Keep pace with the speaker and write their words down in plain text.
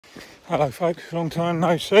Hello folks, long time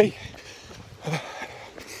no see.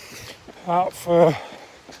 Out for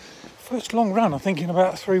first long run, I think in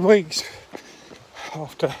about 3 weeks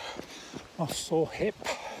after my sore hip.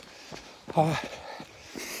 I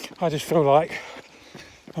just feel like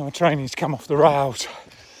my training's come off the rails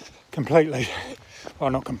completely. Well,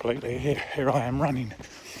 not completely, here I am running.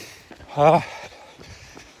 I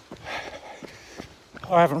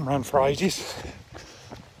haven't run for ages.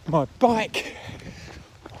 My bike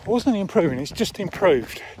wasn't improving, it's just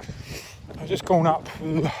improved. I've just gone up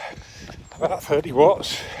about 30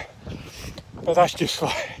 watts, but that's just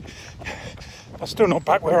like, I'm still not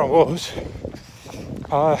back where I was.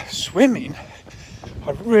 Swimming,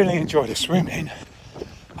 I really enjoy the swimming.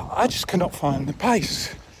 I just cannot find the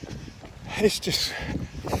pace. It's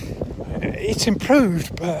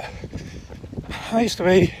improved, but I used to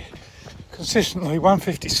be consistently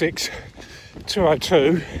 156,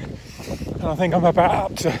 202, and I think I'm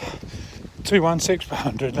about up to 216 per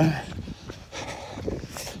 100 now.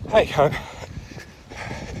 Hey ho,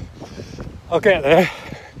 I'll get there,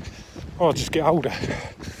 or I'll just get older.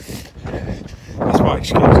 That's my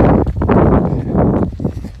excuse.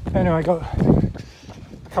 Anyway, got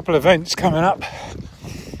a couple of events coming up.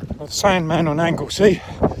 Got the Sandman on Anglesey,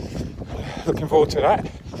 looking forward to that.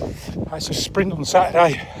 It's a sprint on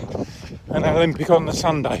Saturday and an Olympic on the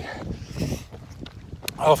Sunday.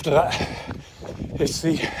 After that, it's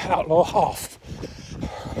the Outlaw Half.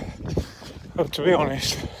 But to be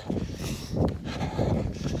honest,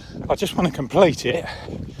 I just want to complete it.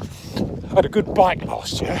 I had a good bike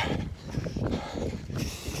last year.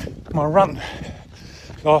 My run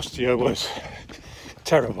last year was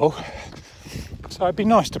terrible, so it'd be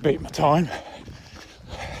nice to beat my time.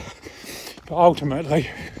 But ultimately,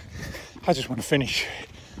 I just want to finish.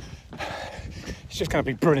 It's just going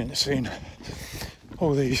to be brilliant seeing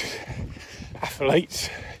all these athletes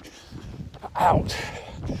out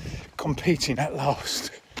competing at last.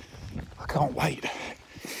 I can't wait.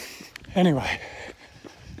 Anyway,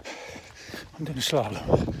 I'm doing a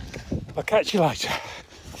slalom. I'll catch you later.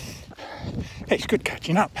 It's good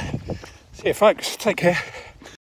catching up. See you folks, take care.